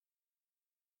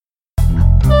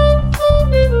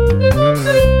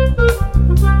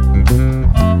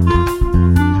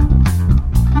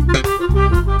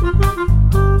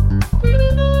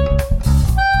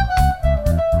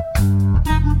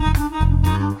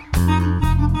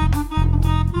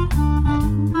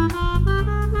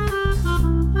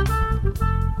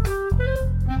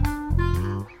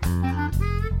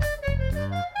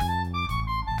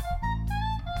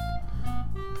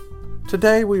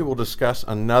Today we will discuss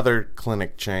another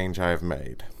clinic change I have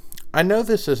made. I know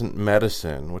this isn't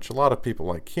medicine, which a lot of people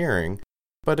like hearing,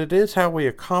 but it is how we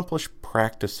accomplish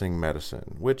practicing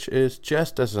medicine, which is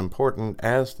just as important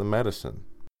as the medicine.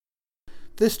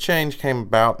 This change came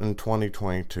about in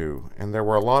 2022, and there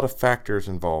were a lot of factors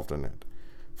involved in it.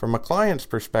 From a client's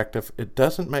perspective, it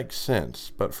doesn't make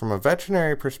sense, but from a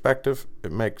veterinary perspective,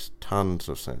 it makes tons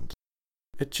of sense.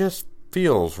 It just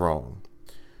feels wrong.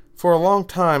 For a long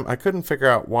time, I couldn't figure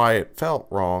out why it felt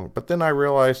wrong, but then I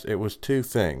realized it was two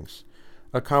things: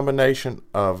 a combination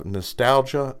of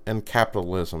nostalgia and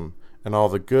capitalism, and all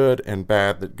the good and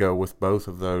bad that go with both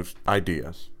of those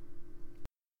ideas.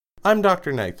 I'm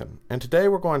Dr. Nathan, and today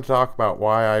we're going to talk about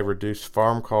why I reduce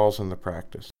farm calls in the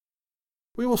practice.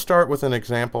 We will start with an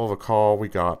example of a call we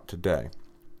got today.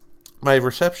 My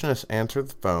receptionist answered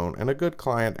the phone, and a good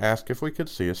client asked if we could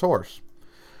see his horse.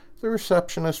 The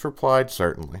receptionist replied,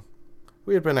 certainly.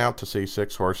 We had been out to see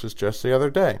 6 horses just the other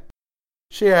day.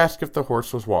 She asked if the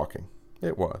horse was walking.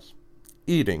 It was.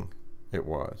 Eating. It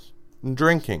was.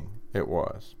 Drinking. It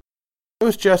was. It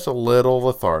was just a little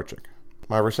lethargic.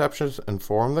 My receptionist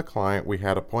informed the client we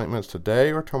had appointments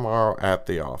today or tomorrow at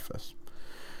the office.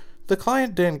 The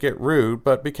client didn't get rude,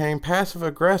 but became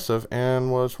passive-aggressive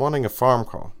and was wanting a farm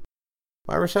call.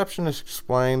 My receptionist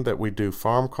explained that we do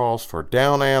farm calls for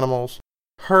down animals,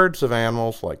 herds of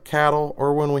animals like cattle,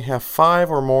 or when we have 5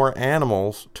 or more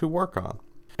animals to work on,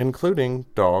 including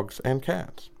dogs and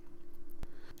cats.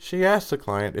 She asked the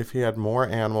client if he had more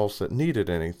animals that needed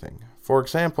anything. For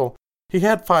example, he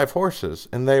had 5 horses,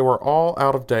 and they were all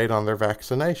out of date on their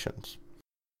vaccinations.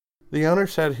 The owner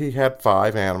said he had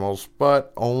 5 animals,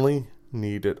 but only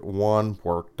needed 1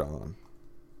 worked on.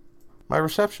 My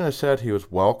receptionist said he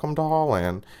was welcome to haul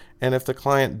in, and if the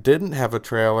client didn't have a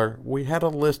trailer, we had a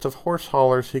list of horse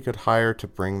haulers he could hire to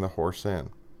bring the horse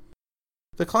in.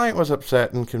 The client was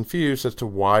upset and confused as to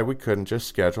why we couldn't just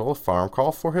schedule a farm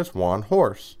call for his 1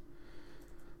 horse.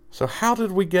 So how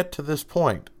did we get to this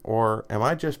point, or am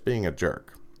I just being a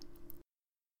jerk?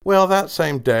 Well, that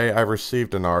same day I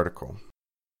received an article.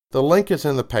 The link is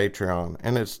in the Patreon,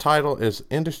 and its title is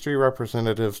Industry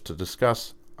Representatives to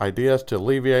Discuss Ideas to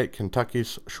Alleviate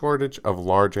Kentucky's Shortage of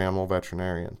Large Animal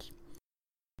Veterinarians.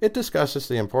 It discusses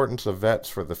the importance of vets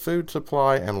for the food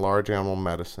supply and large animal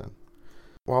medicine.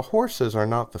 While horses are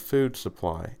not the food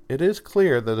supply, it is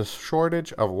clear that a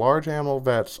shortage of large animal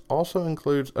vets also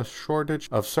includes a shortage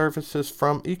of services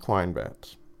from equine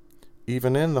vets,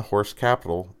 even in the horse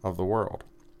capital of the world.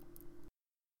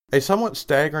 A somewhat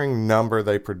staggering number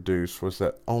they produced was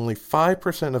that only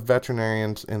 5% of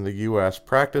veterinarians in the U.S.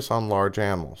 practice on large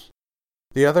animals.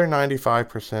 The other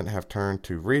 95% have turned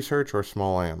to research or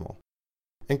small animal.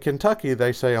 In Kentucky,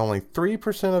 they say only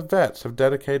 3% of vets have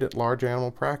dedicated large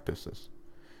animal practices.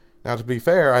 Now, to be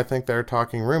fair, I think they're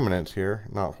talking ruminants here,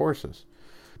 not horses.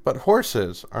 But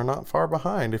horses are not far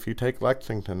behind if you take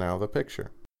Lexington out of the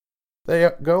picture.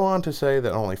 They go on to say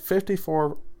that only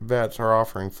 54 vets are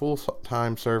offering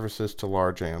full-time services to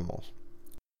large animals.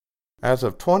 As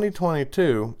of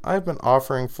 2022, I've been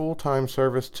offering full-time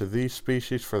service to these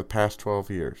species for the past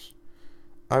 12 years.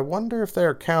 I wonder if they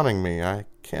are counting me. I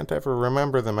can't ever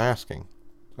remember them asking.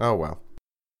 Oh well.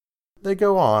 They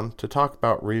go on to talk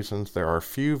about reasons there are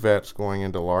few vets going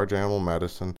into large animal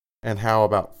medicine and how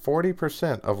about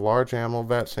 40% of large animal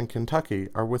vets in Kentucky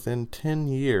are within 10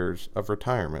 years of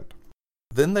retirement.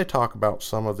 Then they talk about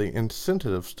some of the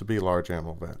incentives to be large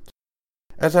animal vets.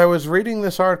 As I was reading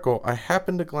this article, I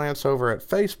happened to glance over at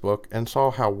Facebook and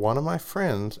saw how one of my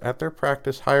friends at their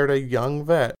practice hired a young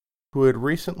vet who had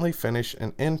recently finished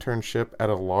an internship at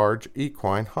a large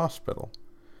equine hospital.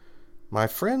 My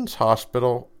friend's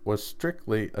hospital was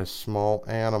strictly a small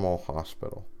animal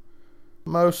hospital.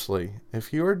 Mostly,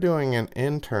 if you are doing an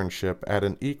internship at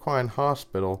an equine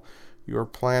hospital, you are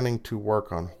planning to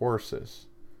work on horses.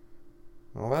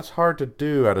 Well, that's hard to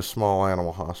do at a small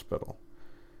animal hospital.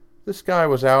 This guy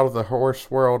was out of the horse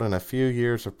world in a few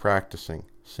years of practicing,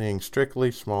 seeing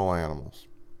strictly small animals.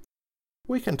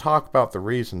 We can talk about the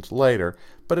reasons later,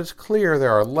 but it's clear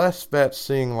there are less vets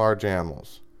seeing large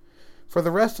animals. For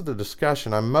the rest of the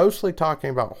discussion, I'm mostly talking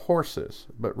about horses,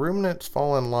 but ruminants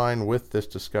fall in line with this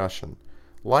discussion,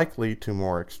 likely to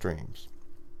more extremes.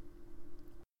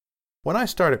 When I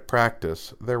started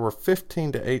practice, there were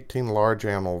 15 to 18 large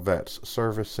animal vets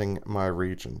servicing my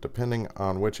region, depending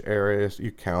on which areas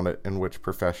you count it in which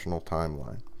professional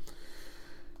timeline.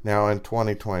 Now in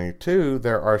 2022,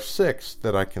 there are 6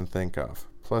 that I can think of,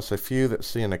 plus a few that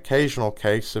see an occasional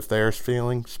case if they are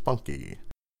feeling spunky.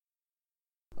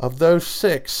 Of those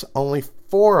 6, only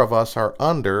 4 of us are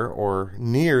under or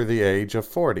near the age of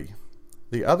 40.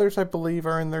 The others, I believe,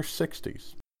 are in their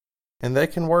 60s. And they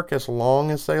can work as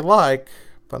long as they like,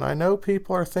 but I know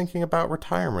people are thinking about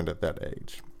retirement at that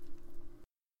age.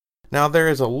 Now, there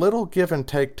is a little give and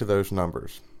take to those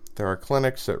numbers. There are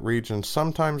clinics that regions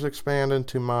sometimes expand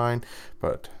into mine,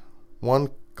 but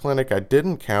one clinic I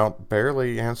didn't count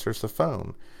barely answers the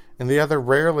phone, and the other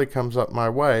rarely comes up my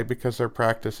way because their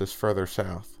practice is further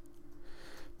south.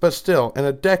 But still, in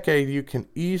a decade, you can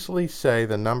easily say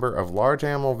the number of large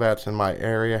animal vets in my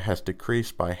area has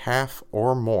decreased by half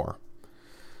or more.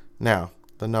 Now,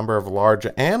 the number of large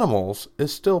animals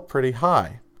is still pretty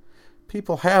high.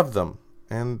 People have them,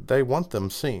 and they want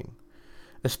them seen,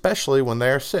 especially when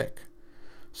they are sick.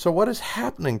 So what is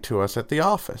happening to us at the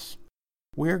office?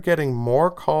 We are getting more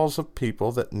calls of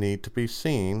people that need to be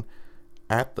seen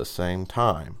at the same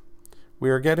time. We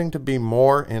are getting to be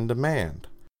more in demand.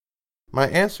 My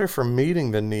answer for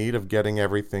meeting the need of getting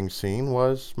everything seen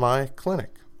was my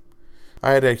clinic.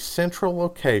 I had a central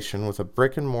location with a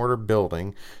brick and mortar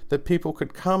building that people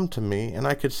could come to me and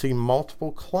I could see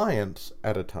multiple clients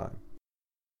at a time.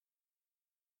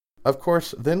 Of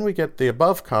course, then we get the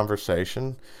above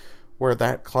conversation where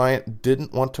that client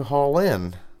didn't want to haul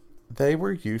in. They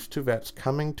were used to vets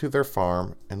coming to their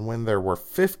farm, and when there were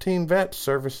 15 vets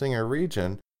servicing a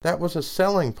region, that was a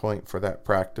selling point for that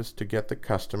practice to get the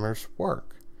customers'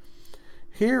 work.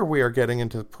 Here we are getting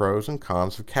into the pros and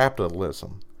cons of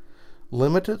capitalism.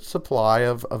 Limited supply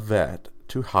of a vet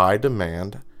to high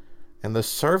demand, and the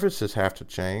services have to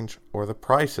change or the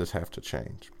prices have to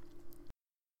change.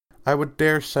 I would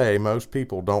dare say most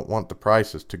people don't want the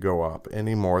prices to go up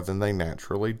any more than they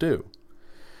naturally do.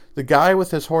 The guy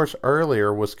with his horse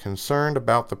earlier was concerned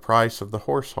about the price of the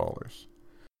horse haulers.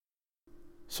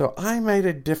 So I made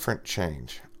a different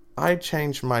change. I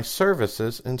changed my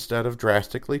services instead of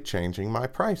drastically changing my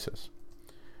prices.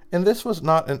 And this was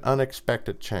not an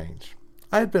unexpected change.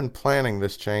 I had been planning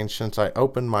this change since I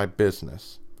opened my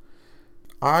business.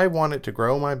 I wanted to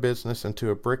grow my business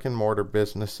into a brick and mortar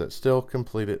business that still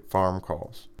completed farm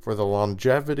calls, for the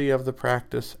longevity of the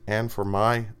practice and for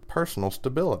my personal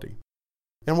stability.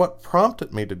 And what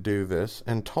prompted me to do this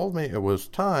and told me it was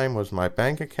time was my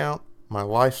bank account, my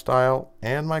lifestyle,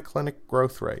 and my clinic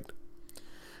growth rate.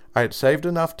 I had saved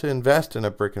enough to invest in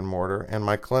a brick and mortar, and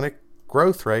my clinic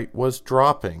growth rate was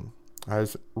dropping. I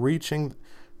was reaching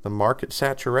the market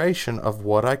saturation of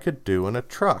what I could do in a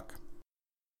truck.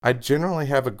 I generally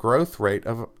have a growth rate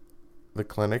of the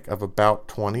clinic of about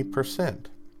 20%.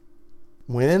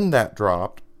 When that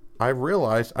dropped, I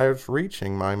realized I was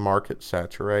reaching my market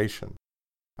saturation.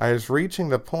 I was reaching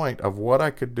the point of what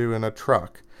I could do in a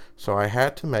truck, so I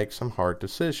had to make some hard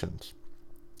decisions.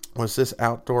 Was this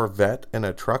outdoor vet in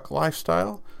a truck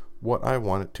lifestyle what I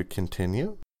wanted to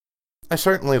continue? I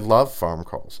certainly love farm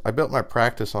calls. I built my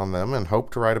practice on them and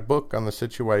hope to write a book on the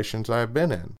situations I have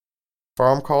been in.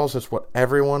 Farm calls is what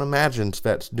everyone imagines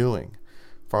vets doing.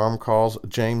 Farm calls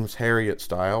James Herriot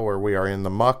style, where we are in the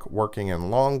muck, working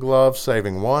in long gloves,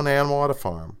 saving one animal at a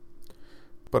farm.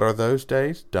 But are those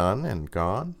days done and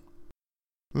gone?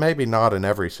 Maybe not in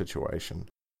every situation.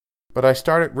 But I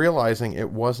started realizing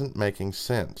it wasn't making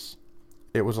sense.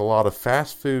 It was a lot of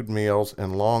fast food meals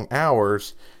and long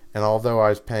hours, and although I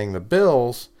was paying the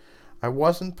bills, I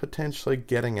wasn't potentially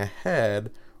getting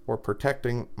ahead or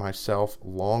protecting myself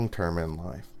long-term in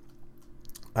life.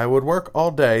 I would work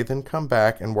all day, then come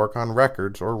back and work on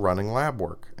records or running lab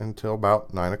work until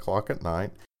about 9 o'clock at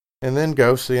night, and then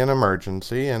go see an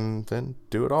emergency and then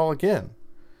do it all again.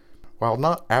 While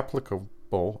not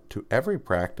applicable to every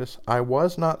practice, I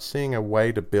was not seeing a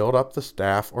way to build up the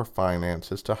staff or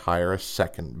finances to hire a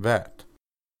second vet.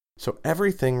 So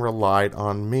everything relied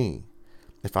on me.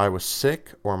 If I was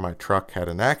sick or my truck had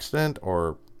an accident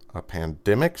or a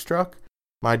pandemic struck,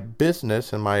 my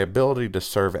business and my ability to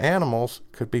serve animals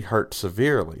could be hurt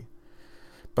severely.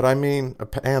 But I mean, a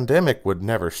pandemic would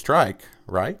never strike,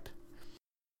 right?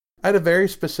 I had a very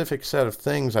specific set of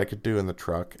things I could do in the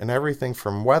truck, and everything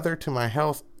from weather to my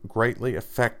health greatly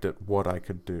affected what I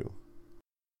could do.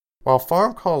 While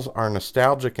farm calls are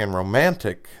nostalgic and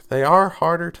romantic, they are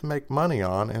harder to make money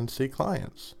on and see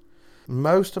clients.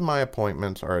 Most of my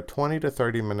appointments are a 20 to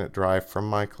 30 minute drive from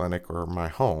my clinic or my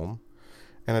home,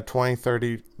 and a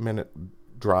 20-30 minute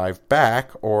drive back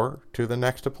or to the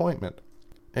next appointment.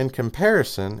 In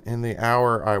comparison, in the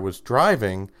hour I was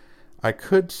driving, I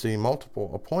could see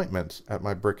multiple appointments at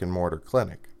my brick and mortar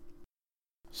clinic.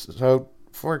 So,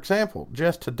 for example,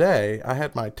 just today I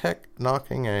had my tech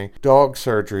knocking a dog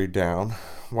surgery down.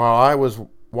 While I was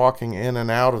walking in and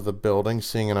out of the building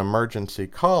seeing an emergency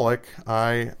colic,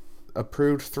 I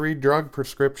approved 3 drug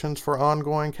prescriptions for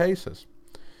ongoing cases.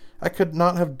 I could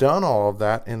not have done all of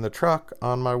that in the truck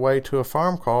on my way to a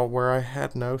farm call where I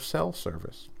had no cell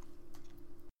service.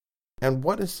 And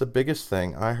what is the biggest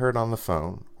thing I heard on the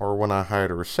phone, or when I hired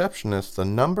a receptionist, the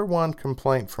number one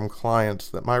complaint from clients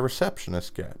that my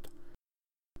receptionists get?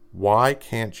 Why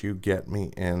can't you get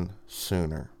me in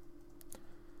sooner?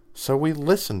 So we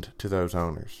listened to those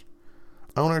owners.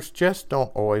 Owners just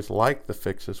don't always like the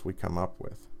fixes we come up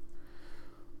with.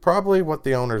 Probably what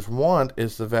the owners want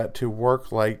is the vet to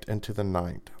work late into the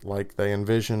night, like they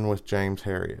envision with James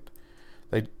Herriot.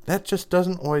 That just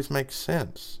doesn't always make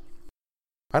sense.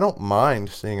 I don't mind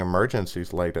seeing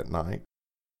emergencies late at night,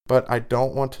 but I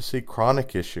don't want to see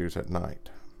chronic issues at night.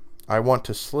 I want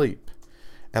to sleep,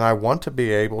 and I want to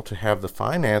be able to have the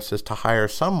finances to hire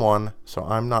someone so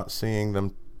I'm not seeing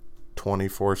them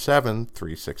 24/7,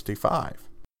 365.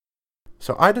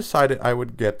 So I decided I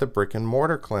would get the brick and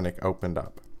mortar clinic opened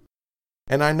up.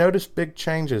 And I noticed big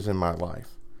changes in my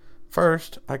life.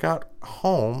 First, I got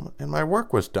home and my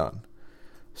work was done.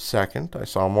 Second, I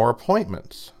saw more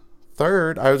appointments.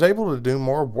 Third, I was able to do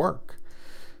more work.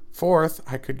 Fourth,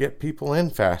 I could get people in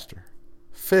faster.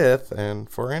 Fifth, and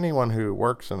for anyone who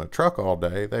works in a truck all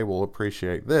day, they will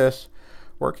appreciate this,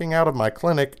 working out of my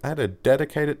clinic, I had a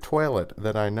dedicated toilet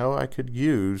that I know I could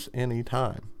use any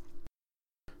time.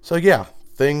 So yeah,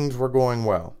 things were going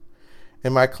well.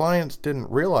 And my clients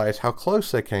didn't realize how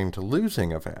close they came to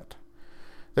losing a vet.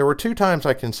 There were 2 times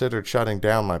I considered shutting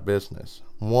down my business.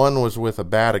 One was with a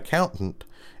bad accountant,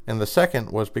 and the second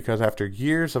was because after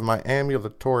years of my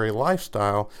ambulatory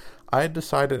lifestyle, I had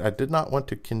decided I did not want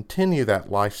to continue that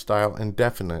lifestyle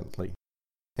indefinitely,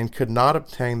 and could not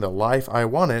obtain the life I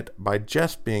wanted by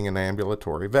just being an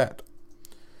ambulatory vet.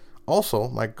 Also,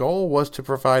 my goal was to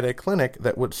provide a clinic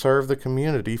that would serve the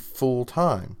community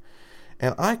full-time,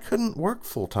 and I couldn't work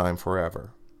full-time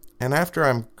forever. And after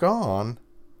I'm gone,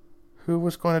 who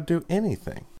was going to do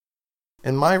anything?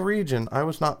 In my region, I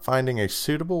was not finding a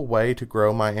suitable way to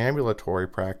grow my ambulatory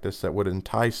practice that would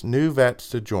entice new vets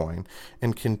to join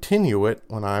and continue it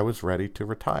when I was ready to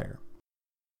retire.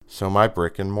 So my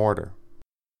brick and mortar.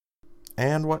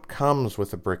 And what comes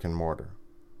with a brick and mortar?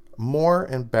 More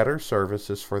and better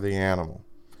services for the animal.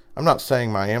 I'm not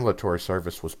saying my ambulatory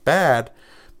service was bad,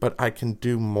 but I can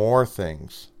do more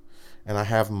things. And I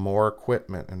have more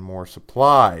equipment and more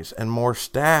supplies and more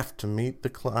staff to meet the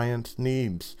client's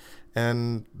needs.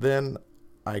 And then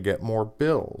I get more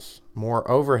bills, more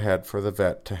overhead for the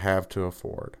vet to have to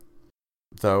afford.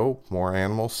 Though more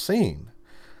animals seen.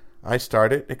 I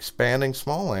started expanding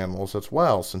small animals as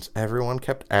well, since everyone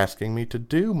kept asking me to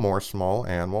do more small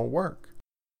animal work.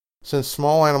 Since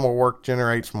small animal work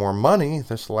generates more money,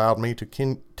 this allowed me to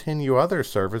continue other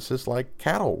services like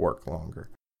cattle work longer.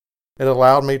 It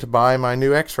allowed me to buy my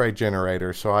new x-ray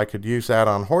generator so I could use that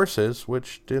on horses,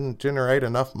 which didn't generate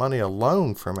enough money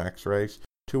alone from x-rays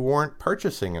to warrant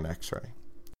purchasing an x-ray.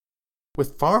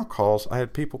 With farm calls, I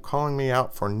had people calling me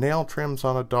out for nail trims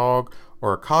on a dog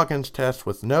or a Coggins test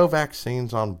with no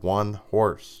vaccines on one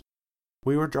horse.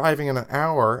 We were driving an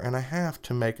hour and a half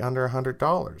to make under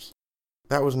 $100.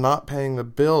 That was not paying the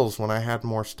bills when I had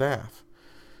more staff.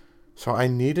 So I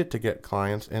needed to get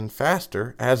clients in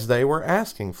faster as they were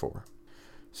asking for.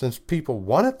 Since people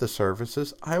wanted the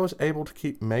services, I was able to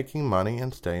keep making money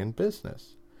and stay in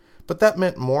business. But that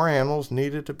meant more animals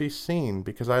needed to be seen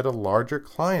because I had a larger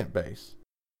client base.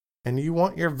 And you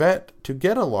want your vet to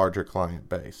get a larger client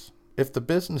base. If the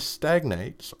business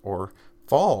stagnates or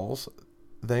falls,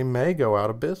 they may go out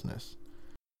of business.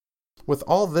 With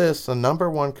all this, the number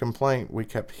one complaint we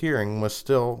kept hearing was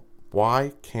still,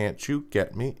 why can't you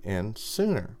get me in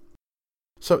sooner?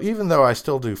 So even though I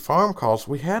still do farm calls,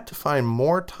 we had to find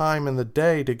more time in the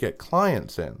day to get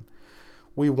clients in.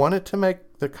 We wanted to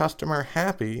make the customer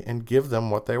happy and give them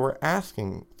what they were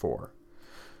asking for.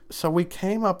 So we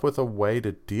came up with a way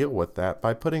to deal with that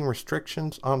by putting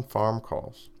restrictions on farm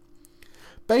calls.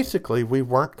 Basically, we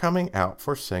weren't coming out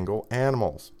for single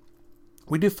animals.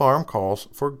 We do farm calls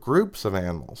for groups of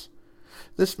animals.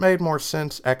 This made more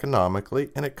sense economically,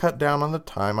 and it cut down on the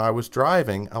time I was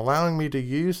driving, allowing me to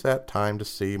use that time to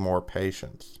see more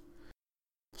patients.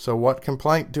 So what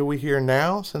complaint do we hear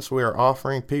now, since we are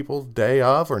offering people day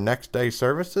of or next day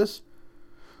services?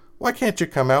 Why can't you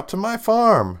come out to my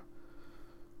farm?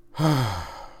 I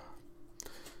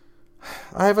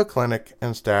have a clinic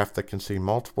and staff that can see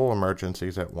multiple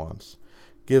emergencies at once.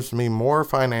 Gives me more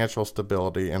financial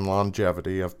stability and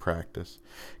longevity of practice,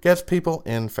 gets people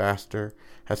in faster,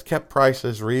 has kept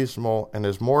prices reasonable, and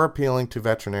is more appealing to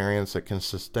veterinarians that can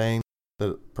sustain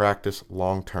the practice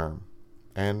long term.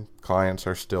 And clients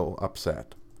are still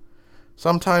upset.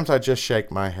 Sometimes I just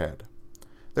shake my head.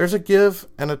 There's a give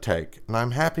and a take, and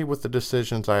I'm happy with the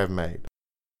decisions I have made.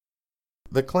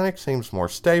 The clinic seems more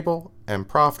stable and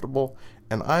profitable,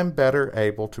 and I'm better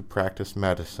able to practice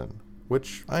medicine,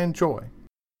 which I enjoy.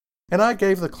 And I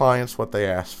gave the clients what they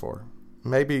asked for,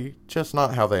 maybe just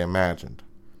not how they imagined.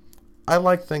 I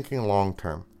like thinking long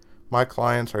term. My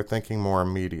clients are thinking more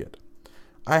immediate.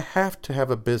 I have to have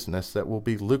a business that will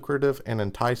be lucrative and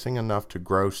enticing enough to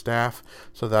grow staff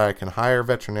so that I can hire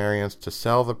veterinarians to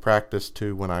sell the practice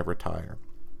to when I retire.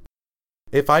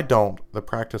 If I don't, the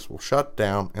practice will shut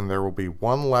down and there will be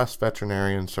one less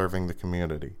veterinarian serving the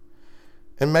community.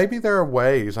 And maybe there are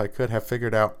ways I could have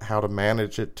figured out how to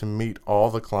manage it to meet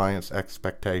all the clients'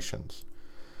 expectations.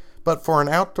 But for an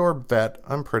outdoor vet,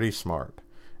 I'm pretty smart,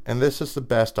 and this is the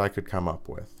best I could come up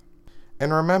with.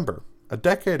 And remember, a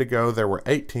decade ago, there were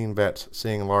 18 vets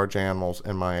seeing large animals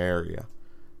in my area.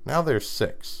 Now there's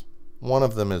 6. One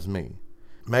of them is me.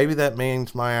 Maybe that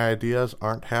means my ideas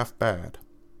aren't half bad.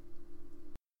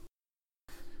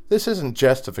 This isn't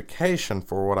justification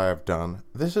for what I have done.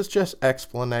 This is just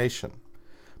explanation.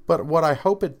 But what I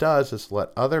hope it does is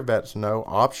let other vets know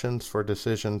options for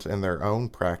decisions in their own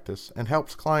practice and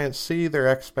helps clients see their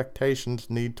expectations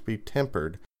need to be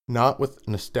tempered, not with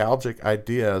nostalgic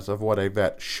ideas of what a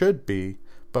vet should be,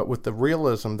 but with the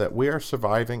realism that we are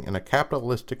surviving in a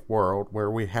capitalistic world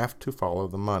where we have to follow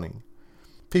the money.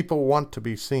 People want to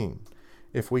be seen.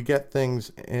 If we get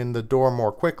things in the door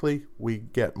more quickly, we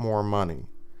get more money.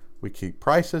 We keep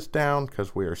prices down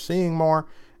because we are seeing more,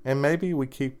 and maybe we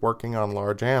keep working on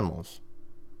large animals.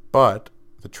 But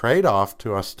the trade-off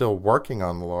to us still working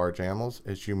on the large animals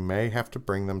is you may have to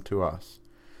bring them to us,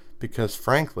 because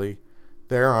frankly,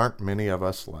 there aren't many of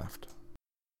us left.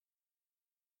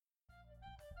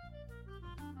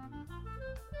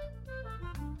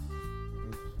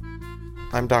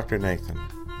 I'm Dr. Nathan.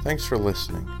 Thanks for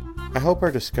listening. I hope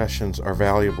our discussions are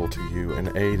valuable to you and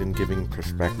aid in giving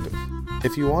perspective.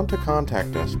 If you want to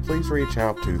contact us, please reach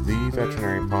out to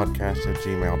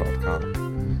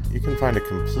theveterinarianpodcast@gmail.com. You can find a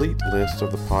complete list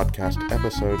of the podcast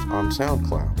episodes on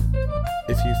SoundCloud.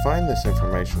 If you find this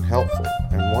information helpful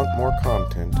and want more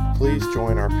content, please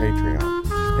join our Patreon,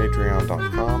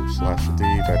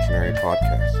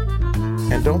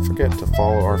 patreon.com/theveterinarianpodcast. And don't forget to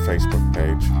follow our Facebook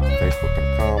page,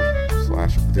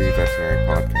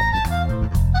 facebook.com/theveterinarianpodcast.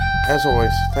 As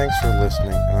always, thanks for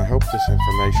listening, and I hope this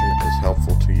information is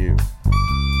helpful to you.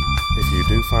 If you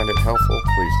do find it helpful,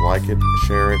 please like it,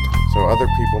 share it, so other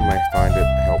people may find it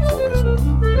helpful.